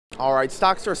All right,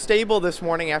 stocks are stable this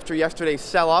morning after yesterday's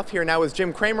sell-off. Here now is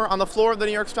Jim Cramer on the floor of the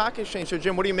New York Stock Exchange. So,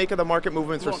 Jim, what do you make of the market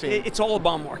movements we're seeing? It's all a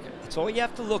bond market. It's all you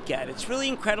have to look at. It's really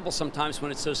incredible sometimes when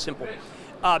it's so simple.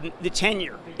 The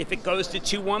 10-year, if it goes to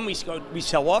 2.1, we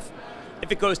sell off.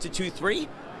 If it goes to 2.3,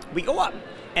 we go up.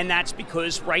 And that's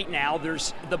because right now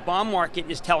the bond market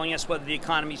is telling us whether the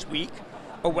economy's weak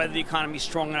or whether the economy's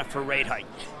strong enough for a rate hike.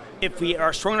 If we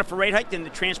are strong enough for a rate hike, then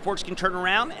the transports can turn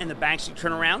around and the banks can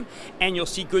turn around, and you'll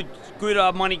see good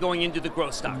money going into the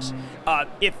growth stocks.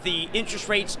 If the interest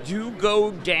rates do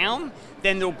go down,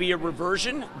 then there'll be a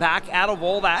reversion back out of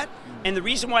all that. And the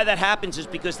reason why that happens is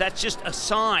because that's just a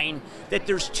sign that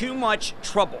there's too much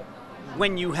trouble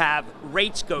when you have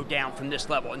rates go down from this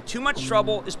level. And too much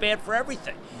trouble is bad for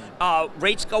everything.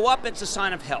 Rates go up, it's a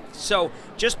sign of health. So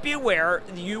just be aware,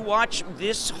 you watch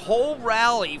this whole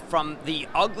rally from the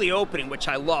ugly opening, which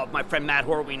I love. My friend Matt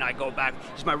Horwey and I go back,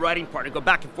 he's my writing partner, go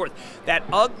back and forth. That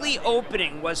ugly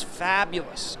opening was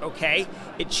fabulous, okay?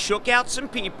 It shook out some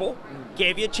people,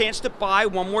 gave you a chance to buy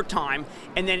one more time,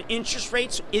 and then interest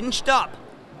rates inched up.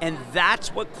 And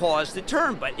that's what caused the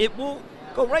turn, but it will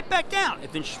go right back down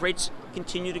if interest rates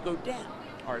continue to go down.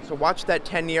 All right, so watch that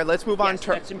 10-year. Let's move on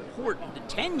to... That's important. The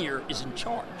 10-year is in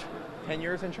charge. 10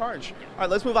 years in charge. All right,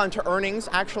 let's move on to earnings.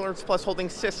 Action Alerts Plus holding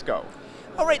Cisco.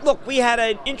 All right, look, we had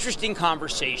an interesting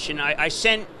conversation. I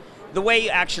sent... The way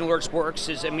Action Alerts works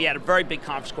is, and we had a very big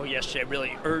conference call yesterday, I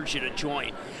really urge you to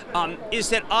join, is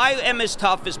that I am as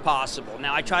tough as possible.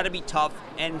 Now, I try to be tough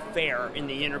and fair in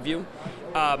the interview.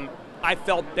 I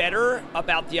felt better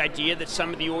about the idea that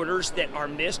some of the orders that are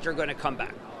missed are going to come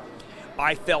back.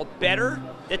 I felt better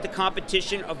that the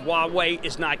competition of Huawei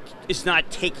is not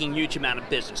taking huge amount of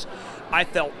business. I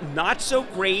felt not so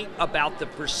great about the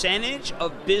percentage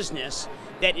of business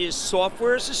that is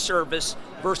software as a service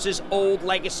versus old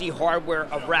legacy hardware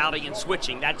of routing and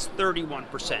switching. That's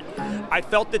 31%. I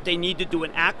felt that they need to do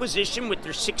an acquisition with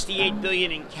their $68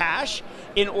 billion in cash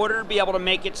in order to be able to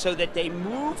make it so that they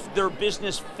move their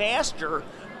business faster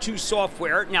to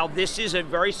software. Now, this is a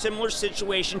very similar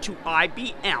situation to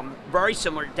IBM, very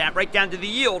similar, right down to the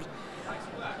yield.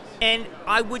 And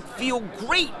I would feel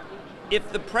great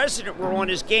if the president were on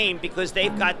his game because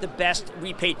they've got the best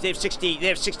repaid. They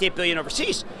have 68 billion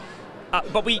overseas,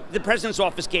 but the president's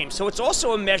off his game. So it's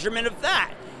also a measurement of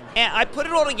that. And I put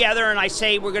it all together and I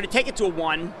say we're going to take it to a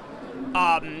 1.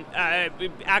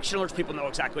 Action Alerts people know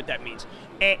exactly what that means.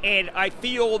 And I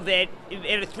feel that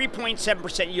at a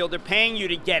 3.7% yield, they're paying you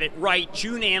to get it right.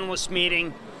 June analyst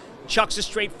meeting, Chuck's a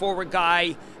straightforward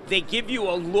guy. They give you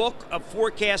a look, a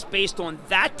forecast based on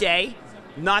that day,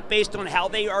 not based on how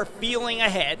they are feeling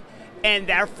ahead, and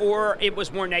therefore it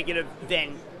was more negative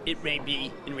than it may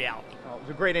be in reality. Well, it was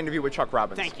a great interview with Chuck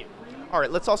Robbins. Thank you. All right,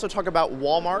 let's also talk about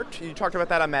Walmart. You talked about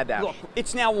that on Mad Dash. Look,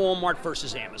 it's now Walmart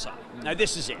versus Amazon. Now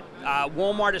this is it.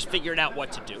 Walmart has figured out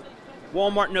what to do.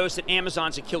 Walmart knows that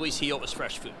Amazon's Achilles heel is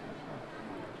fresh food.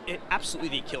 Absolutely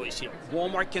the Achilles heel.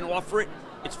 Walmart can offer it.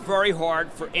 It's very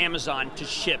hard for Amazon to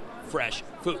ship fresh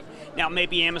food. Now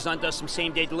maybe Amazon does some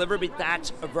same-day delivery, but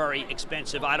that's very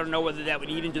expensive. I don't know whether that would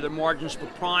eat into their margins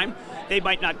with Prime. They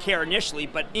might not care initially,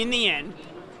 but in the end,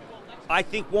 I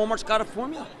think Walmart's got a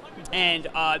formula. And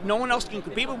no one else can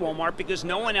compete with Walmart because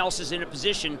no one else is in a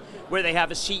position where they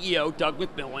have a CEO, Doug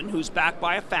McMillon, who's backed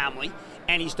by a family,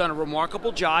 and he's done a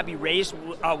remarkable job. He raised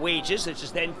wages, which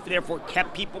has then therefore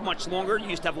kept people much longer. You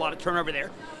used to have a lot of turnover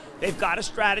there. They've got a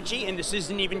strategy, and this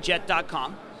isn't even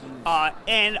Jet.com.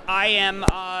 And I am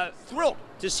thrilled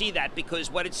to see that because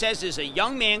what it says is a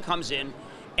young man comes in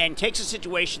and takes a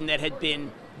situation that had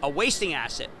been a wasting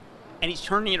asset, and he's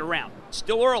turning it around.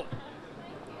 Still early,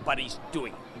 but he's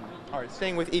doing it. All right,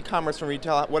 staying with e-commerce and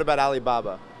retail, what about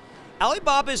Alibaba?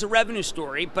 Alibaba is a revenue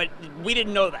story, but we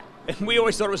didn't know that. We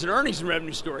always thought it was an earnings and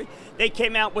revenue story. They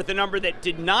came out with a number that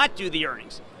did not do the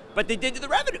earnings, but they did do the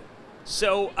revenue.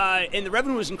 So, and the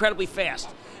revenue was incredibly fast.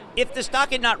 If the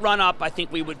stock had not run up, I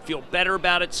think we would feel better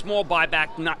about it. Small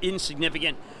buyback, not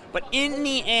insignificant. But in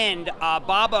the end,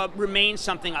 Baba remains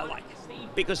something I like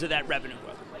because of that revenue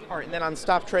growth. All right, and then on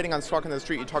Stop Trading on Stalking the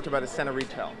Street, you talked about Ascena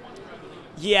Retail.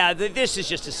 Yeah, this is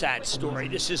just a sad story.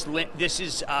 This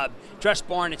is Dress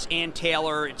Barn, it's Ann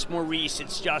Taylor, it's Maurice,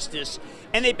 it's Justice.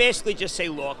 And they basically just say,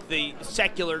 look, the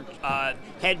secular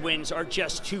headwinds are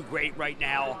just too great right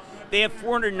now. They have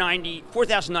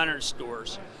 4,900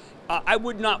 stores. I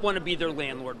would not want to be their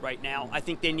landlord right now. I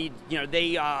think they need,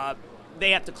 they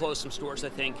have to close some stores, I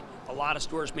think. A lot of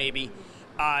stores, maybe.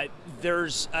 The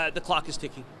clock is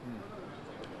ticking.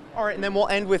 All right, and then we'll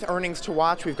end with earnings to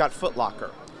watch. We've got Foot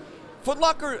Locker. Foot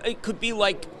Locker, it could be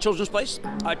like Children's Place.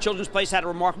 Children's Place had a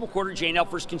remarkable quarter. Jane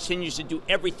Elfers continues to do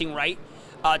everything right.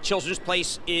 Children's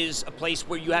Place is a place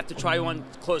where you have to try on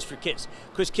clothes for kids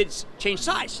because kids change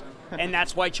size, and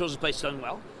that's why Children's Place is done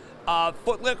well.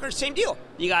 Foot Locker, same deal.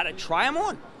 You got to try them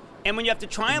on, and when you have to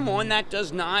try them on, that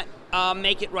does not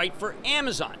make it right for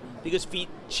Amazon because feet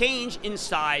change in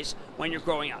size when you're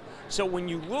growing up. So when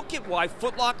you look at why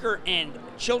Foot Locker and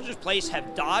Children's Place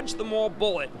have dodged the mall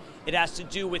bullet, it has to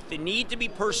do with the need to be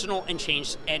personal and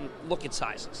change and look at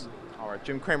sizes. All right,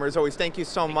 Jim Cramer, as always, thank you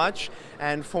so much.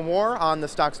 And for more on the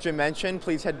stocks Jim mentioned,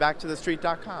 please head back to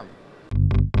TheStreet.com.